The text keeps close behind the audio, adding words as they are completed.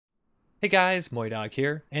Hey guys, MoiDawg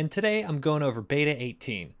here, and today I'm going over Beta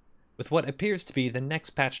 18, with what appears to be the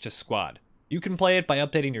next patch to Squad. You can play it by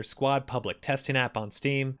updating your Squad public testing app on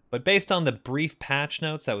Steam, but based on the brief patch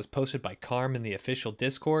notes that was posted by Carm in the official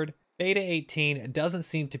Discord, Beta 18 doesn't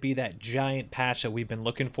seem to be that giant patch that we've been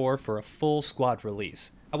looking for a full Squad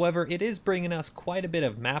release. However, it is bringing us quite a bit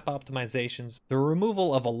of map optimizations, the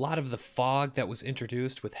removal of a lot of the fog that was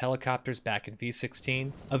introduced with helicopters back in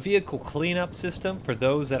V16, a vehicle cleanup system for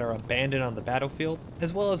those that are abandoned on the battlefield,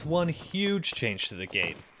 as well as one huge change to the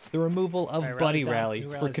game, the removal of Buddy Rally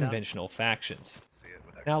for conventional factions.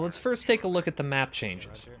 Now let's first take a look at the map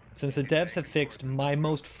changes, since the devs have fixed my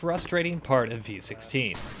most frustrating part of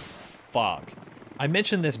V16, fog. I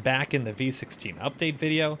mentioned this back in the V16 update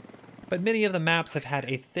video, but many of the maps have had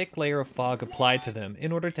a thick layer of fog applied to them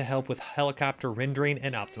in order to help with helicopter rendering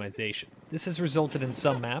and optimization. This has resulted in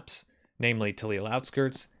some maps, namely Talil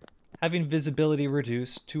Outskirts, having visibility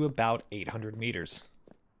reduced to about 800 meters.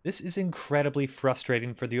 This is incredibly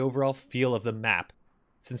frustrating for the overall feel of the map,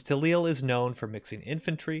 since Talil is known for mixing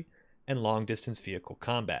infantry and long-distance vehicle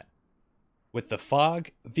combat. With the fog,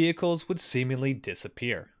 vehicles would seemingly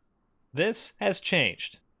disappear. This has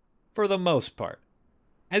changed, for the most part.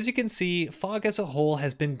 As you can see, fog as a whole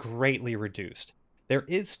has been greatly reduced. There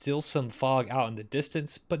is still some fog out in the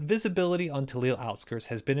distance, but visibility on Talil Outskirts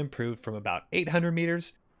has been improved from about 800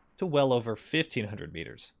 meters to well over 1500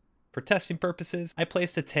 meters. For testing purposes, I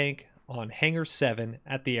placed a tank on Hangar 7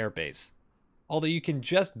 at the airbase. Although you can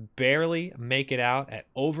just barely make it out at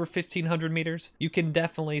over 1500 meters, you can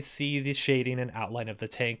definitely see the shading and outline of the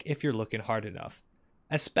tank if you're looking hard enough.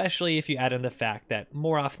 Especially if you add in the fact that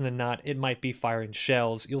more often than not it might be firing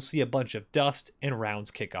shells, you'll see a bunch of dust and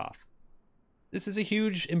rounds kick off. This is a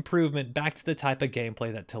huge improvement back to the type of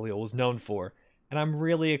gameplay that Talil was known for, and I'm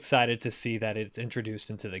really excited to see that it's introduced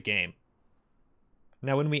into the game.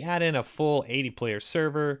 Now when we add in a full 80-player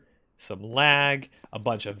server, some lag, a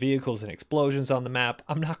bunch of vehicles and explosions on the map,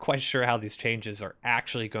 I'm not quite sure how these changes are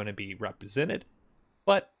actually going to be represented,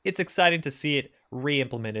 but it's exciting to see it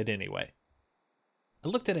re-implemented anyway. I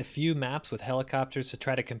looked at a few maps with helicopters to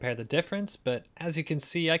try to compare the difference, but as you can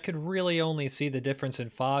see, I could really only see the difference in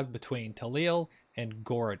fog between Talil and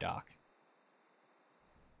Gorodok.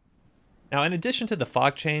 Now, in addition to the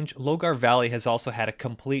fog change, Logar Valley has also had a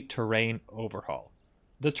complete terrain overhaul.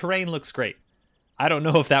 The terrain looks great. I don't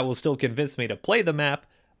know if that will still convince me to play the map,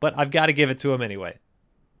 but I've got to give it to him anyway.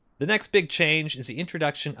 The next big change is the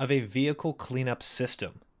introduction of a vehicle cleanup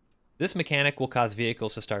system. This mechanic will cause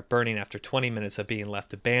vehicles to start burning after 20 minutes of being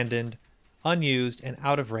left abandoned, unused, and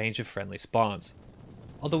out of range of friendly spawns.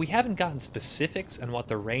 Although we haven't gotten specifics on what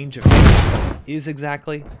the range of friendly spawns is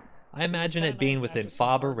exactly, I imagine it being within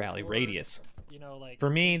FOB or rally radius. For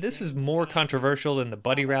me, this is more controversial than the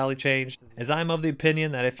Buddy Rally change, as I'm of the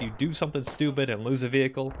opinion that if you do something stupid and lose a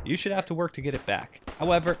vehicle, you should have to work to get it back.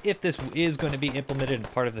 However, if this is going to be implemented in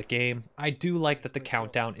part of the game, I do like that the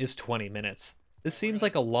countdown is 20 minutes. This seems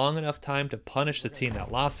like a long enough time to punish the team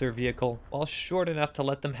that lost their vehicle, while short enough to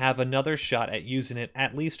let them have another shot at using it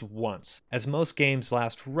at least once, as most games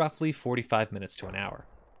last roughly 45 minutes to an hour.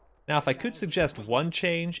 Now, if I could suggest one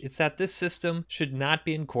change, it's that this system should not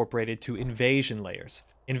be incorporated to invasion layers.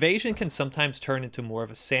 Invasion can sometimes turn into more of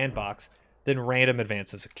a sandbox than random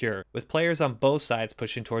advances occur, with players on both sides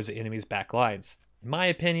pushing towards the enemy's back lines. In my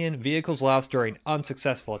opinion, vehicles lost during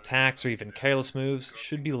unsuccessful attacks or even careless moves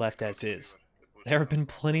should be left as is. There have been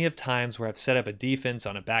plenty of times where I've set up a defense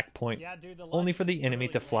on a back point, only for the enemy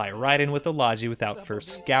to fly right in with a Logi without first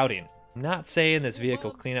scouting. I'm not saying this vehicle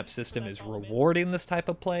cleanup system is rewarding this type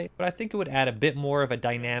of play, but I think it would add a bit more of a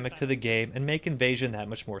dynamic to the game and make invasion that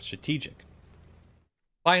much more strategic.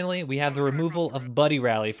 Finally, we have the removal of Buddy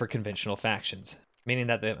Rally for conventional factions, meaning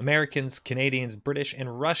that the Americans, Canadians, British,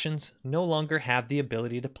 and Russians no longer have the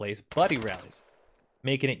ability to place Buddy Rallies,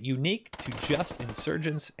 making it unique to just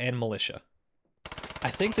insurgents and militia. I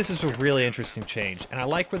think this is a really interesting change, and I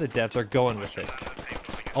like where the devs are going with it.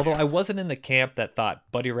 Although I wasn't in the camp that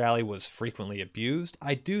thought Buddy Rally was frequently abused,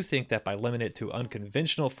 I do think that by limiting it to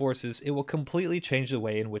unconventional forces, it will completely change the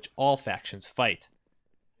way in which all factions fight.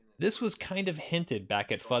 This was kind of hinted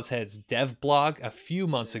back at Fuzzhead's dev blog a few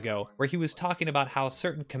months ago, where he was talking about how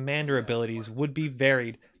certain commander abilities would be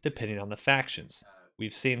varied depending on the factions.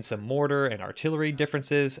 We've seen some mortar and artillery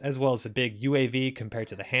differences, as well as a big UAV compared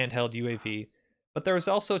to the handheld UAV, but there was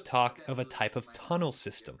also talk of a type of tunnel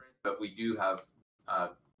system. But we do have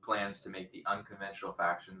plans to make the unconventional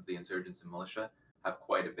factions, the insurgents and militia, have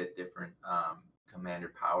quite a bit different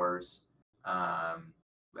commander powers.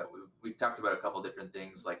 But we've talked about a couple different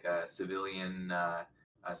things, like a civilian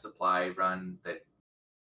supply run that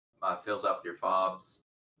fills up your fobs,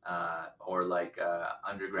 or like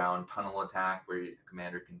underground tunnel attack where a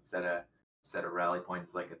commander can set a rally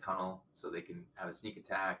points like a tunnel so they can have a sneak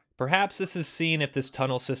attack. Perhaps this is seeing if this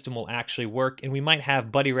tunnel system will actually work, and we might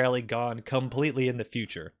have Buddy Rally gone completely in the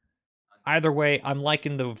future. Either way, I'm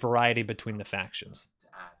liking the variety between the factions.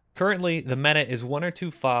 Currently, the meta is 1 or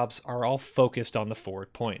 2 fobs are all focused on the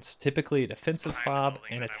forward points, typically a defensive fob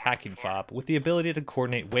and attacking fob, with the ability to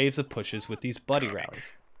coordinate waves of pushes with these buddy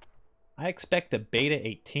rallies. I expect the Beta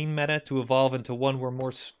 18 meta to evolve into one where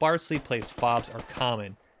more sparsely placed fobs are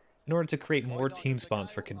common, in order to create more team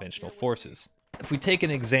spawns for conventional forces. If we take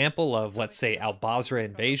an example of, let's say, Al-Basra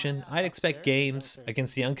Invasion, I'd expect games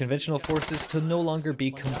against the unconventional forces to no longer be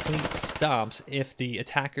complete stomps if the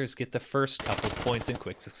attackers get the first couple points in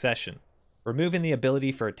quick succession. Removing the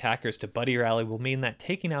ability for attackers to buddy rally will mean that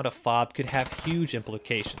taking out a fob could have huge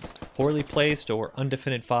implications. Poorly placed or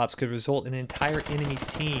undefended fobs could result in an entire enemy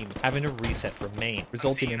team having to reset from main,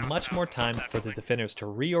 resulting in much more time for the defenders to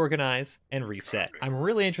reorganize and reset. I'm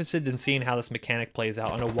really interested in seeing how this mechanic plays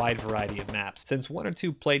out on a wide variety of maps, since 1 or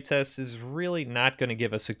 2 playtests is really not going to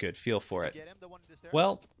give us a good feel for it.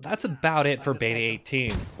 Well, that's about it for Beta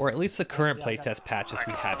 18, or at least the current playtest patch as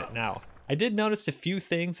we have it now. I did notice a few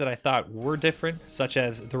things that I thought were different, such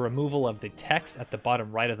as the removal of the text at the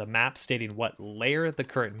bottom right of the map stating what layer the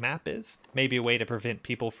current map is, maybe a way to prevent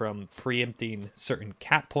people from preempting certain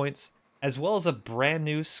cap points, as well as a brand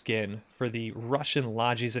new skin for the Russian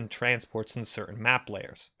lodges and transports in certain map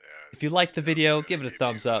layers. If you liked the video, give it a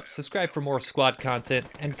thumbs up, subscribe for more squad content,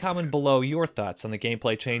 and comment below your thoughts on the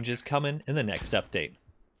gameplay changes coming in the next update.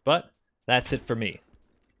 But that's it for me.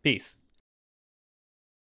 Peace.